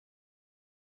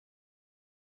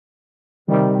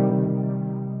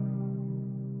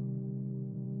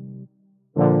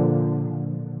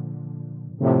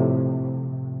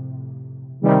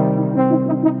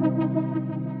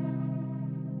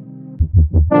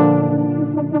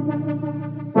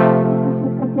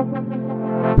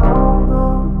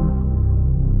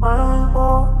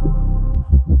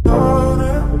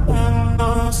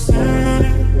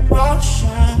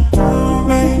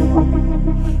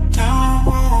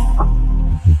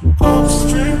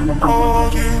upstream,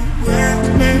 are you with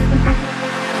me?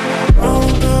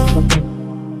 Round the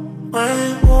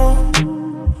rainbow,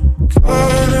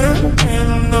 cutting in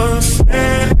the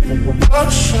city,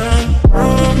 rushing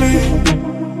through me.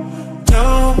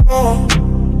 Downpour,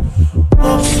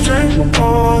 upstream,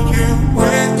 are you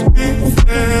with me?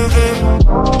 Feel it.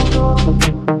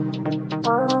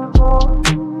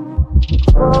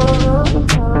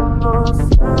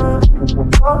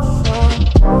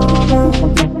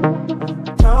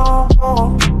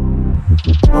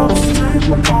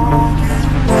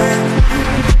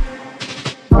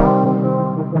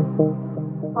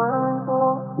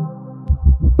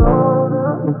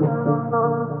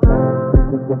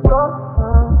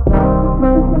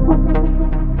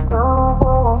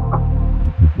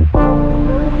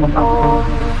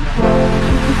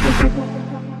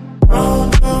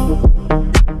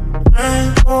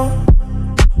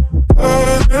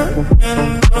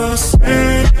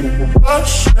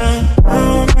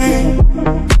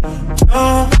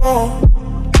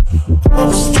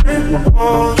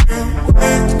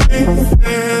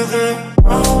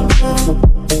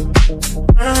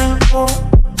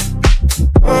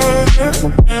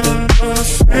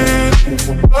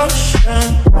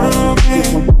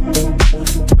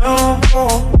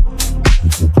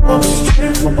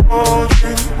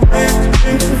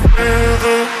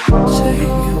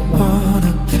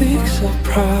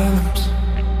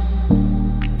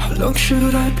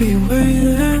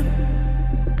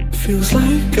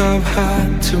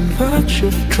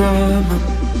 Drama,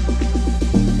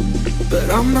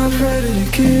 but I'm not ready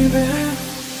to give in.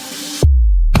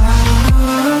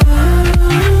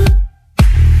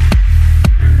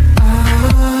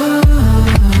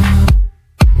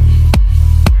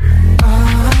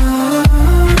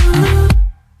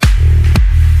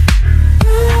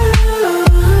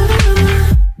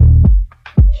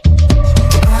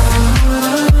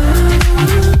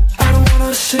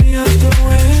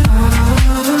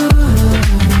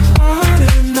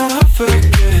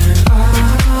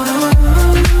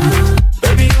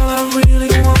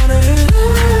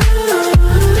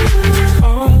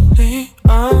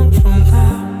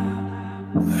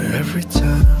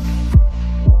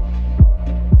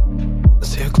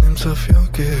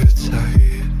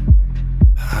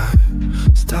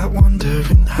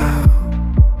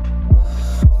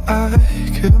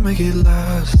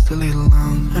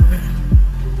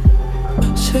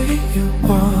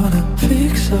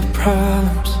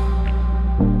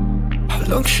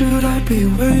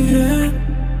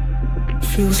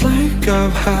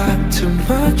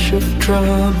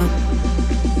 Drama,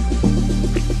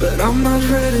 but I'm not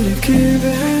ready to give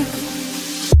in.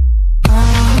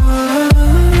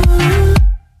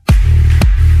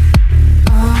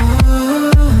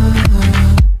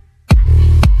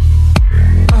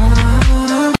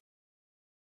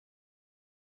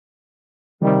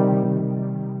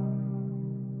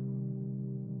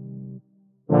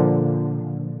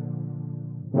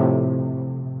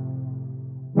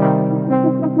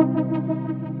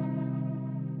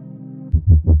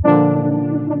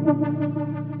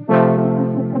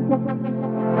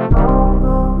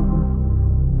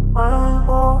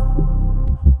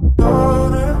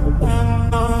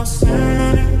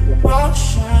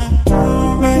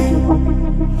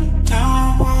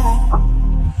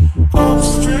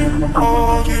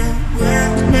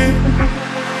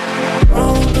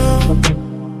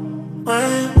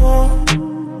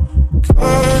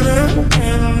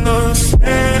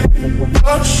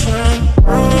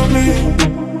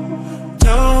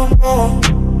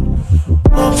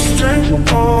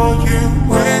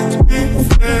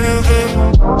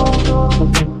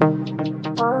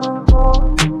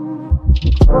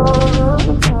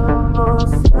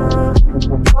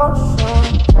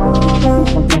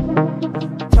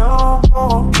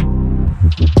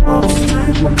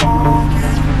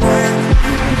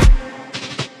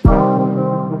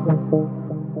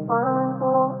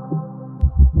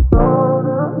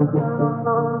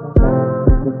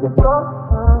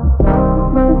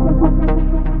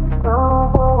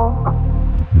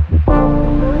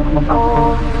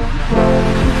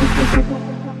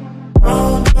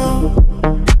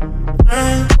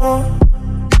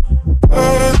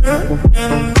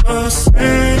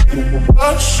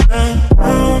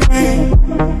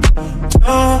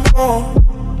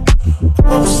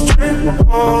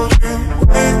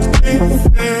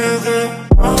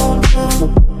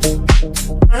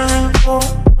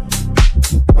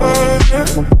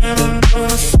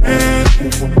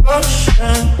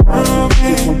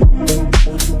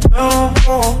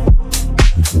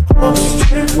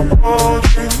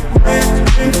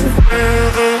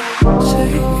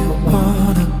 Say you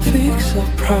wanna fix a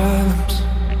problem. problems.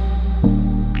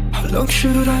 How long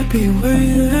should I be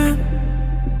waiting?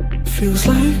 Feels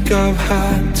like I've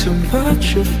had too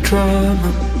much of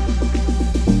drama,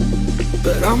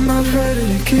 but I'm not ready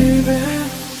to give in.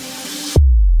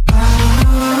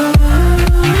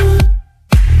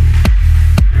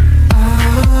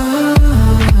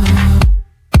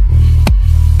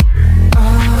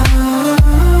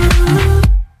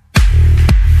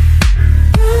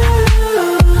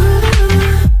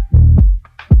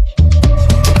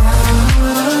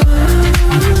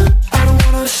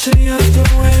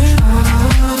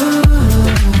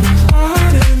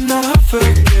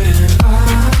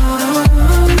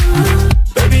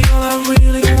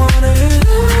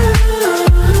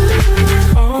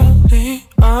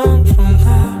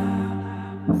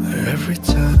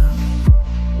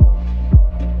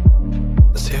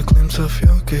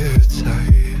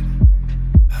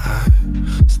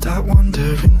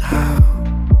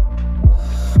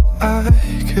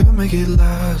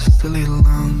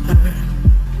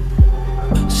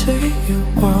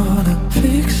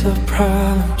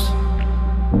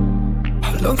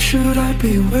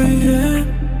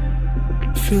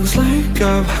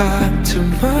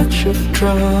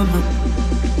 Drama,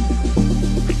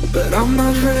 but I'm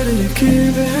not ready to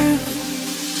give in.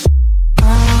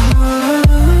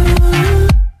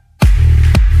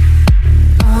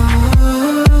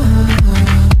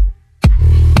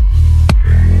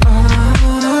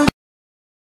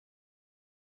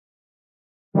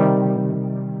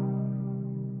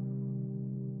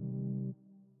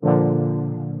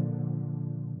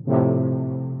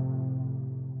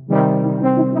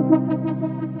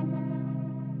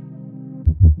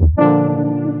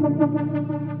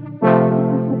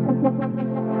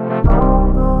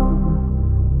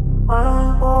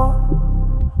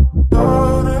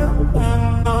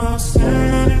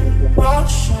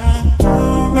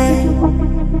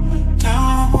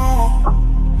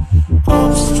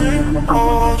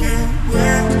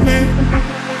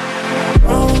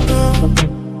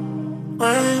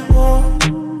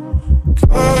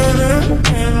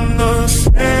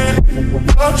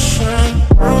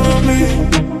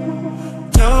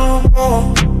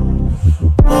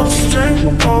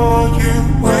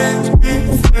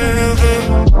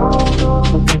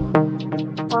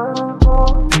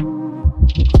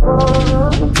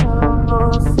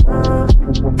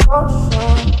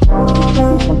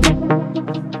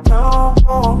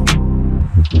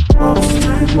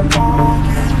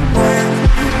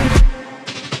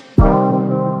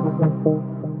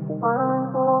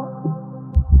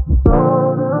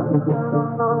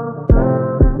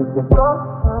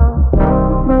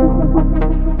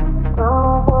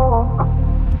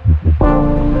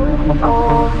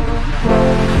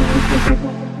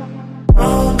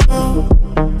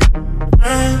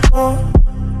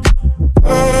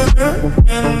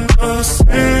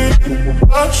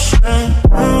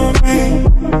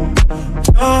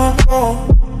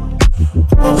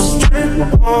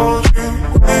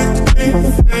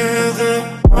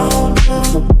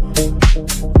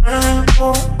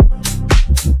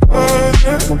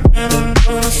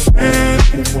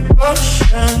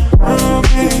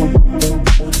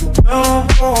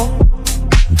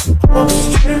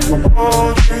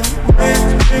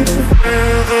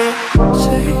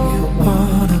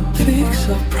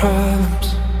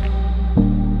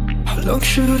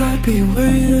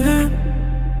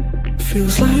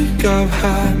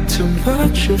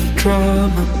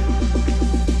 Drama,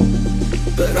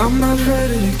 but I'm not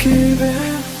ready to give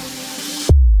in.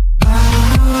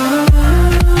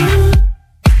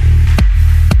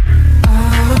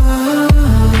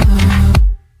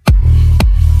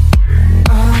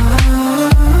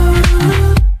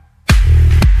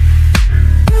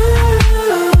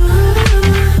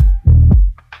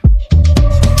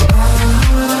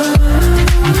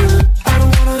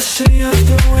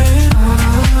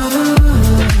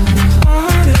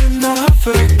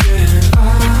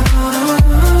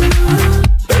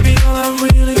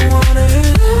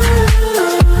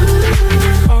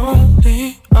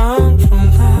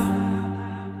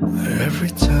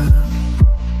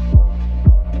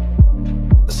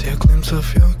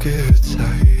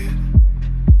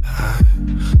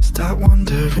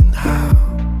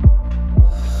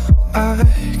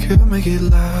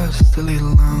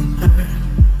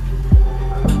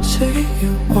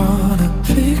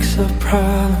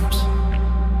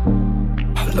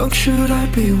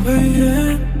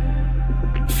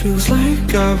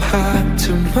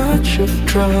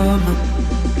 Drama,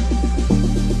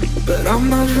 but I'm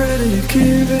not ready to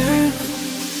give in.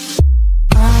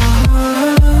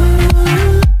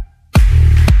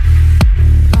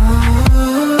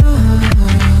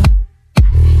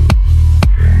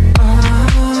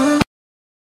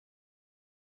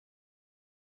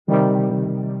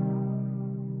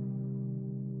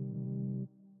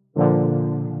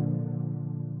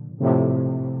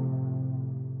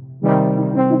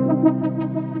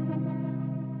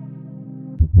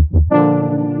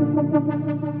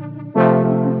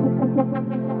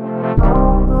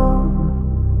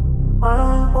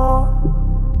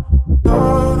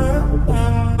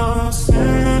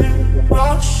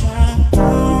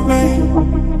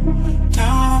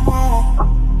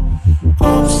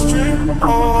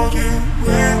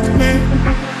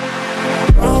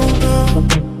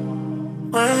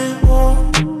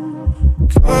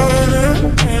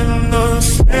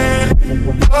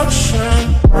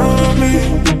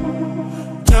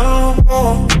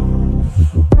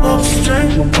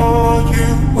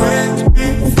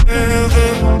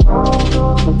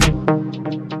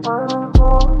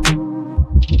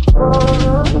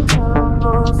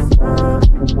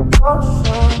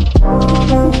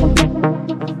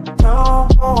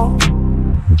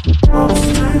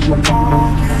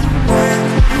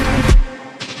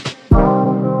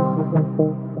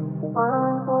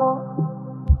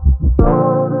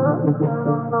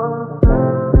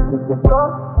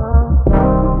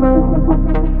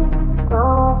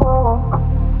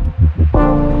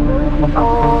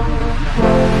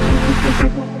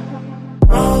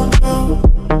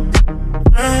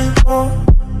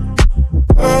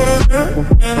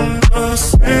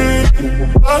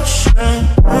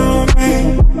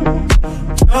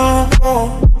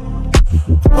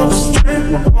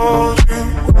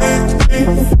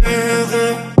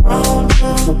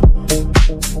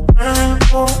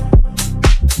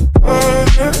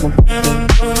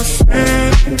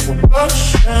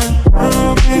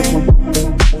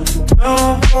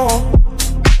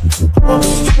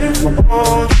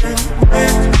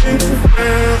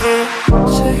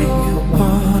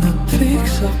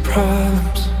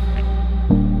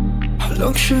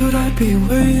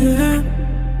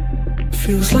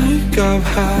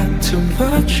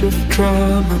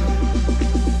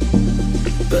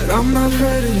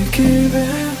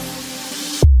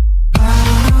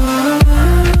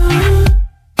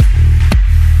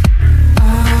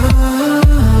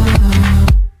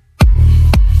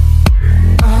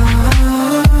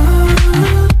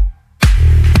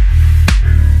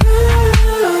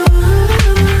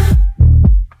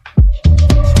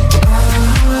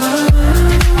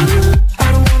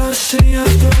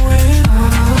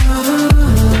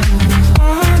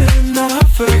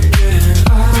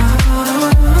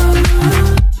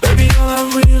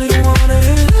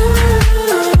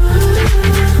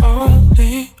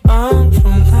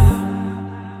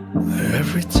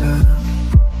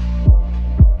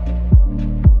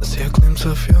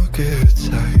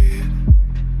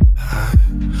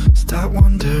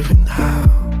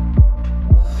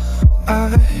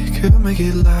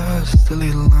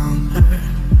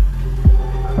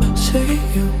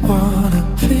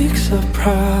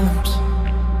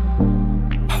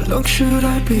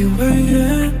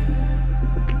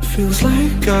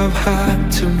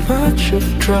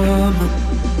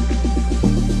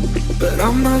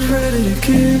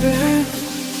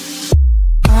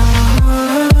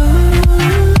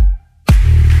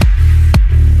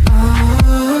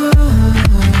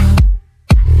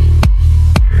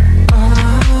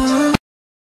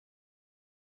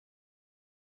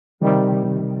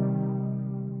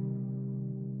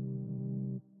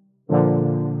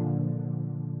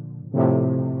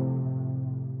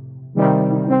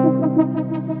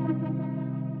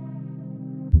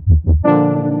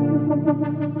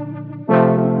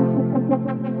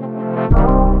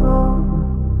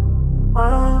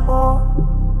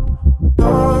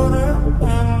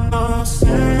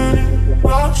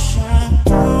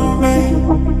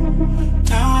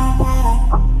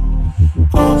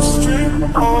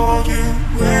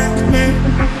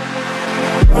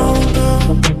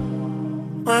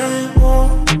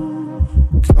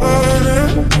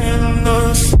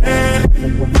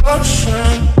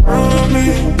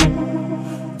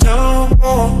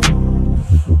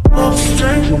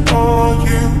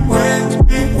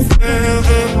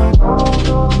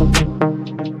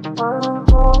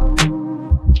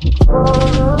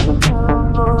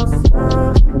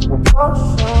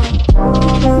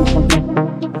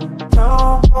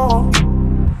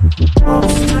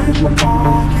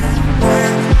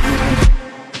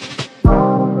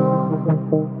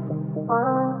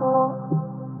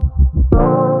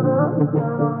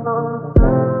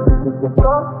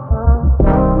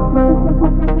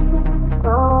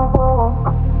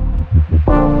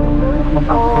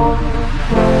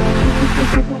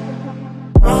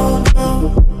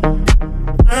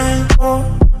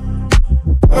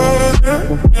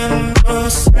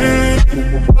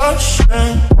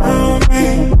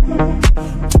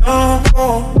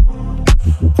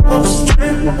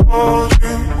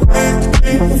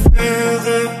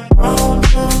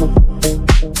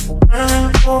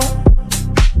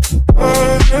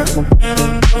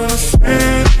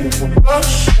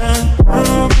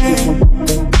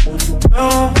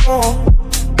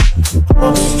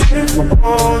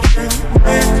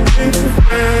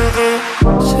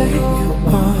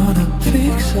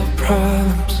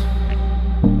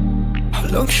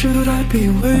 should I be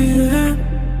waiting?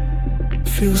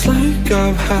 Feels like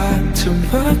I've had too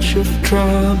much of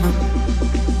drama,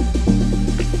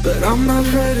 but I'm not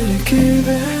ready to give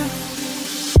in.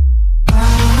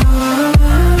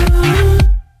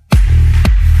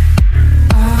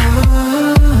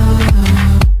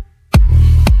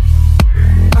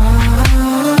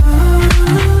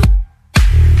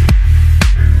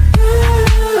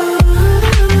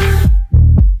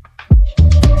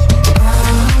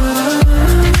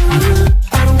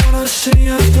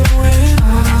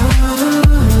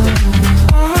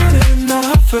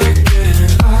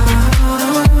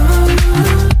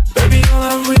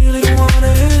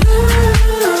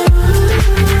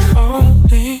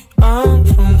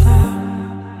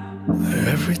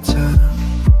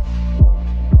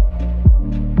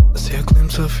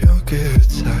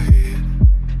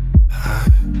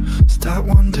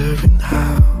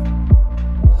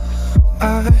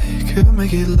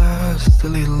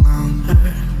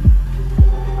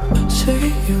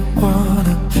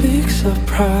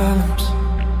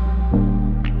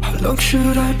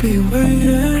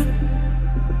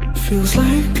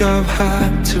 I've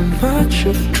had too much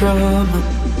of drama,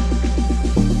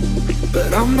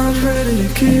 but I'm not ready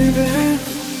to give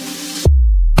in.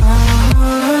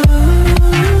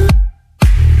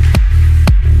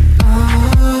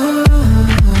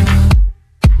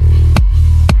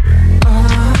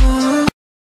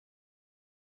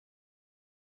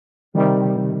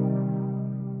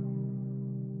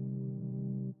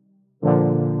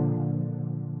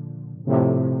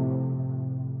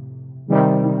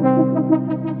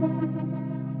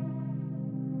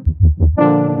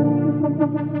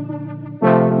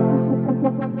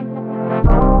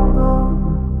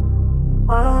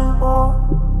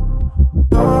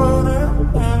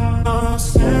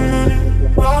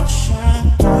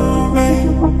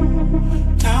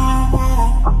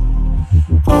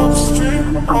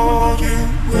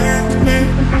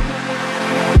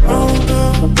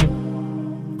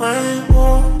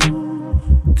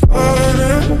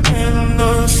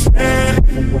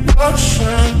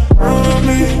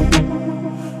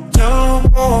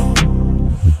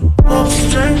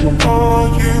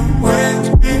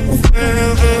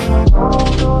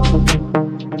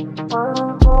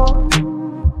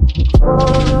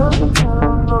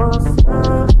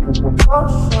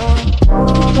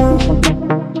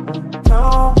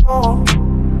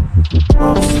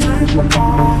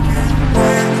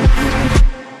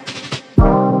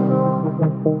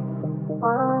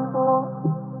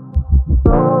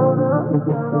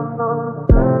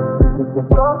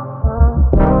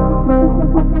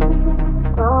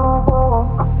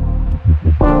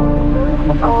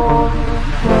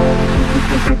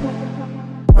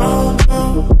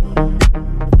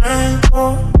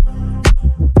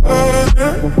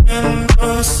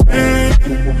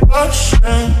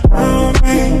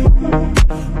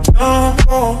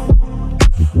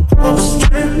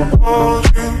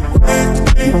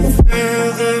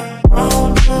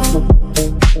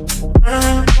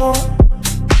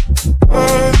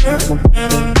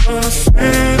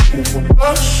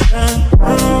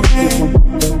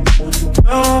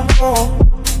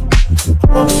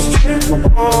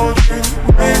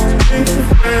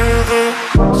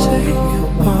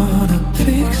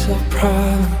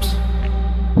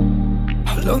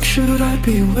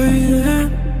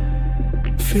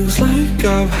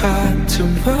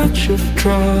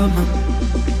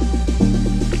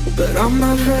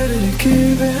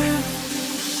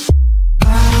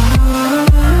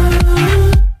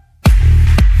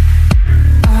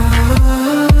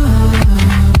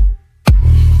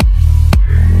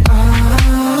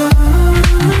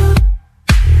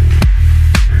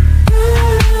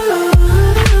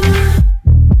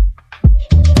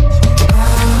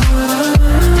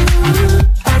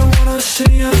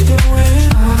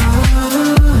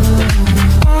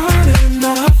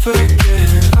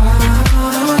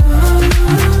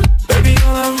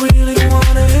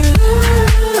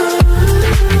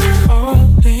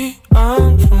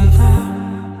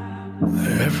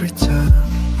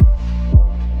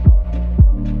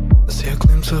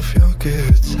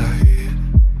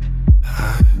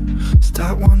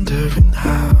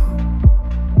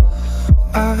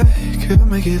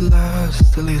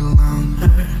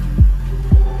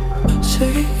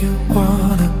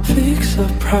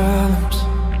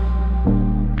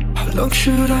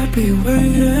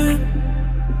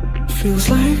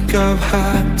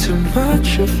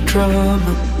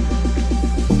 Drama,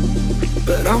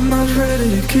 but I'm not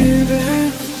ready to give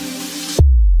in.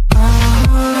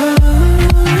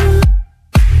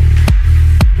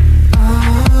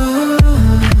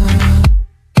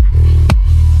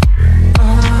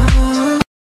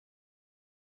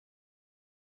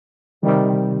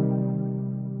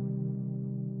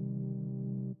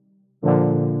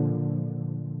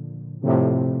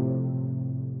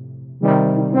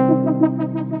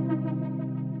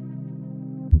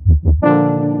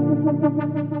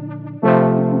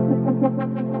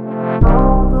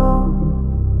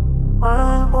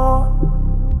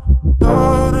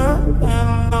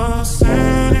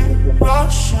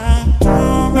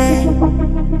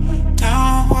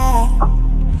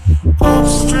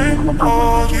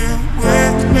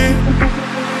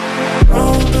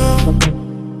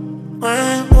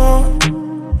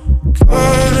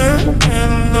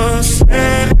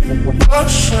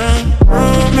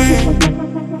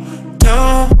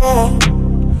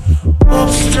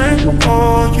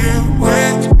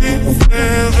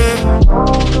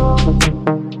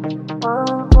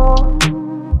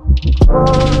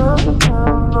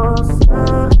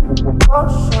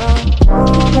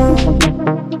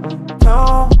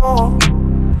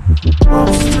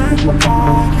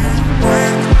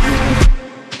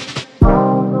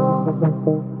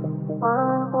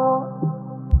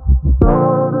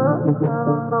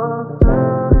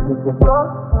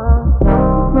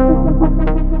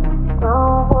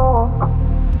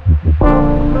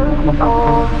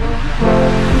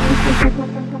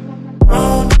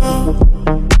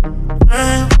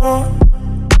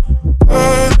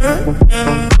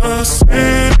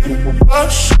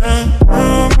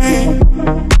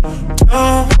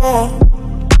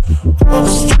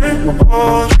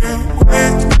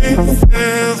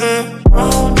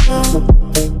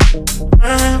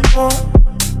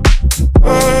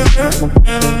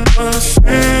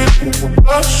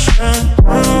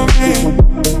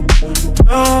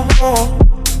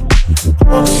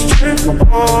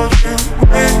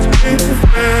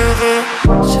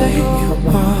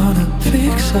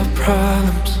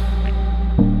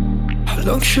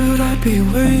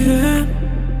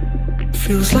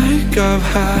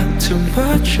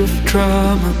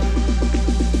 Drama,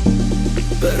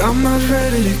 but I'm not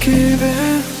ready to give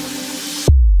in.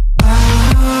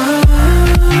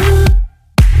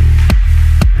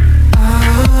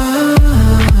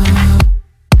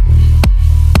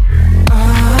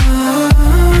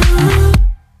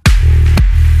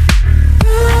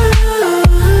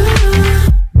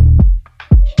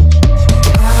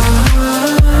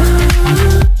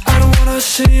 I don't wanna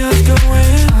see us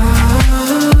going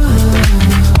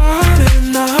hard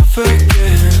enough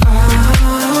again.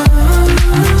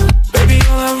 Baby,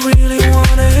 all I really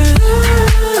want is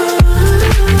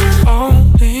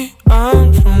only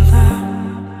on from now.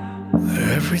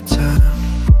 Every time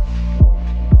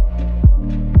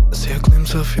I see a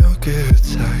glimpse of your good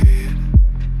side,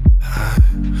 I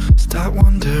start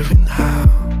wondering how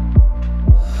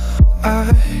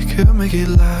I could make it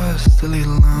last a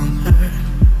little longer.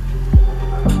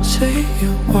 Say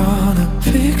you wanna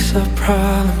fix our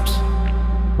problems.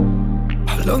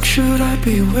 How long should I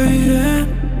be waiting?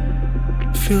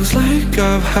 Feels like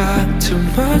I've had too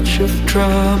much of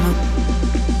drama,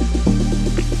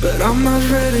 but I'm not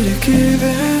ready to give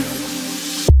in.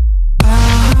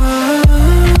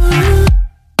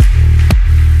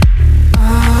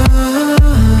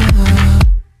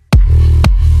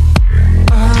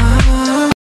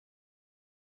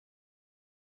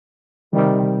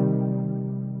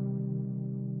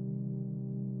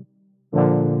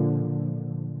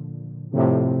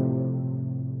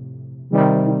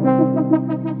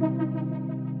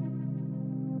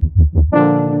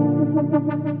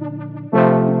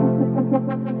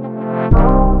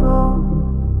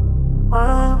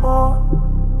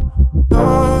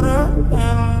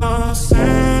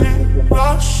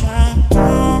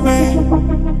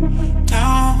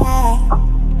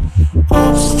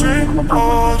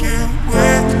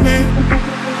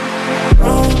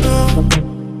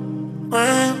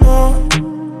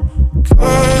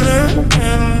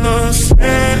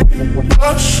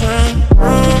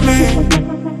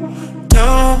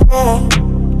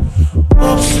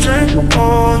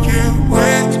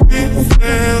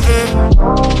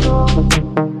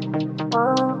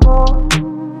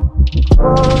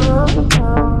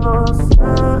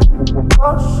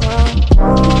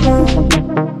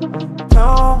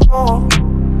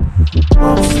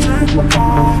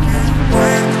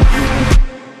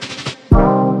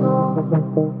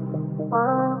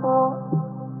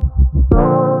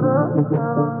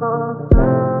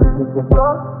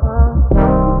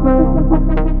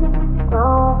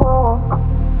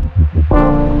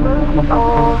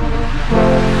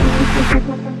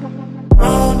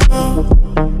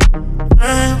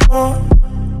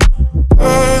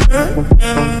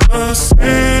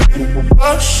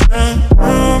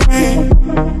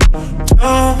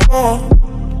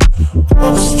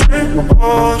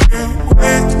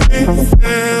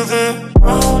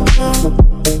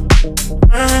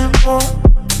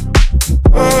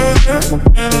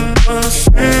 in the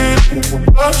city,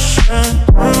 rushing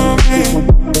through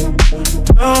me.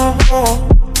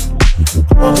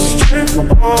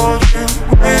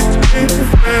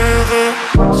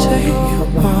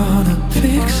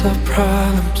 fix our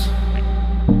problems?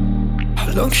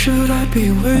 How long should I be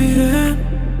waiting?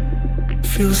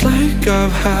 Feels like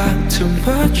I've had too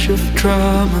much of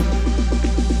drama,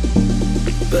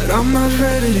 but I'm not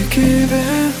ready to give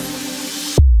in.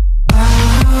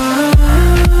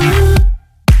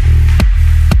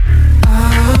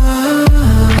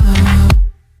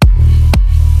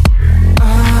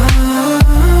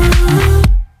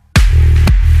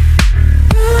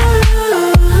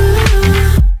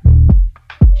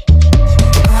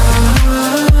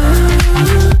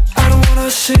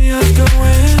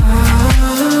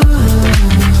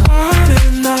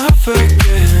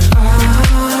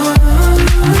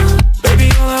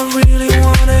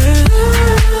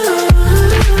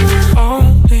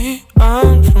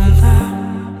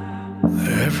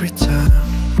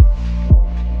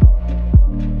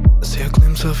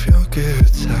 Of your good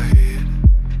side,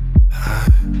 I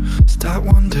start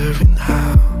wondering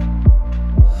how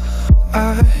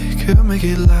I could make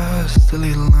it last a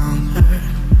little longer.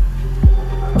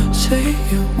 Say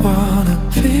you wanna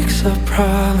fix our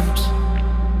problems.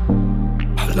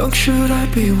 How long should I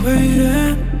be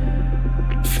waiting?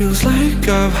 Feels like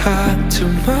I've had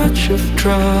too much of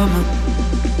drama,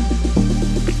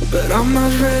 but I'm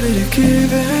not ready to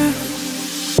give in.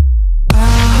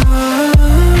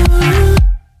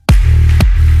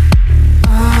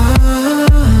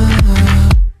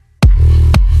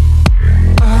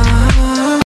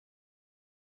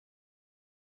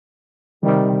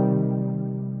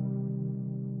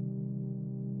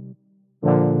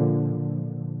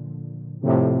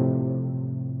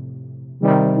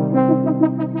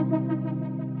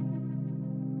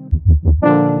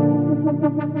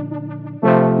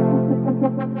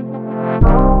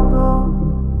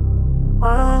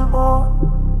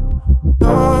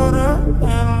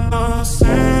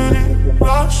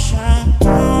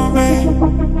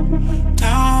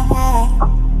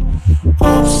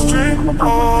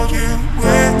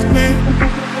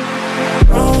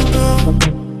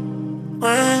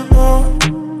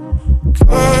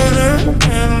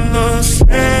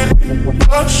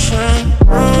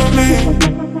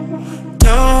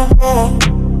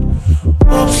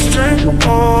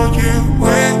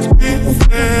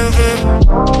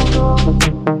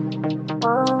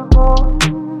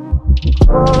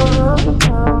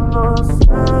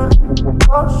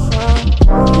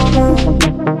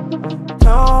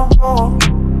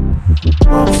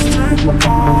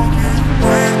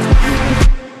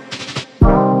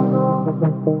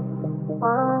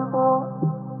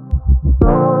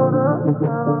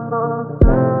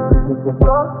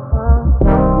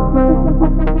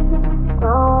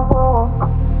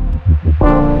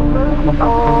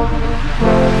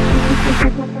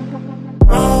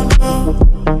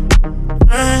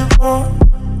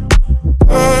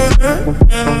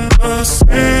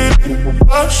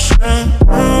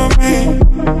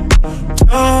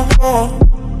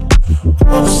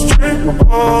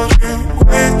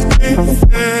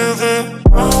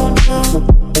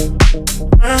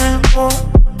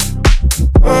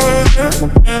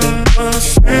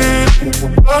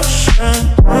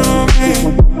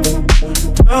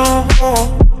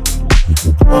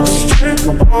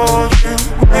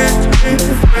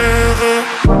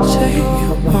 Say you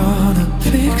wanna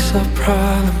fix our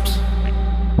problems.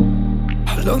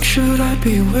 How long should I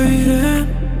be waiting?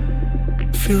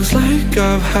 Feels like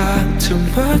I've had too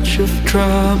much of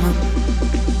drama,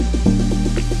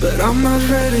 but I'm not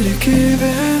ready to give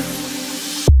in.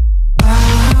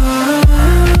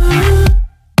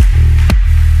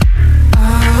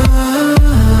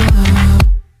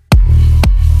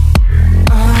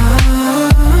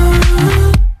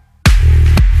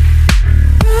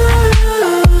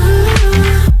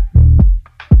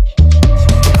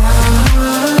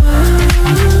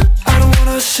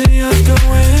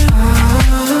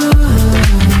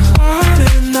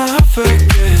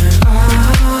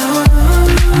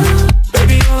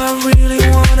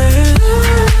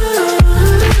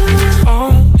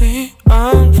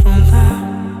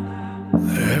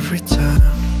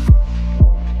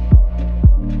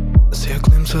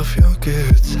 Of your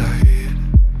good side,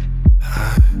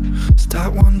 I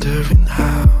start wondering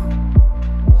how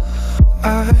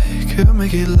I could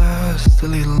make it last a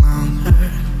little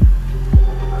longer.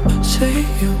 Say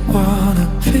you wanna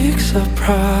fix our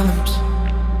problems.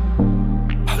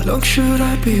 How long should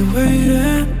I be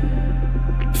waiting?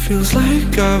 Feels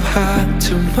like I've had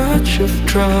too much of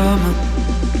drama,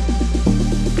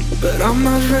 but I'm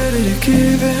not ready to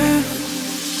give in.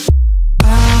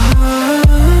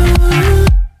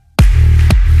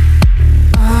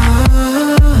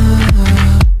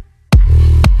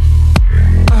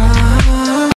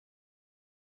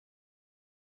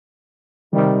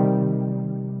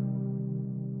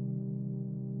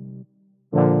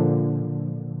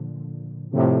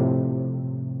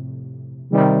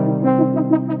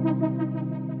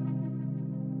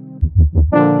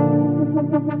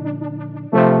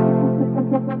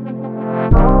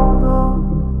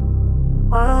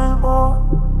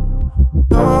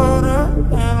 Daughter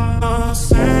in the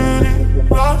city,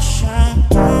 rushing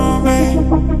through me.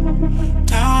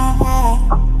 Down home,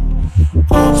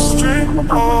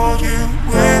 upstream, are you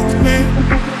with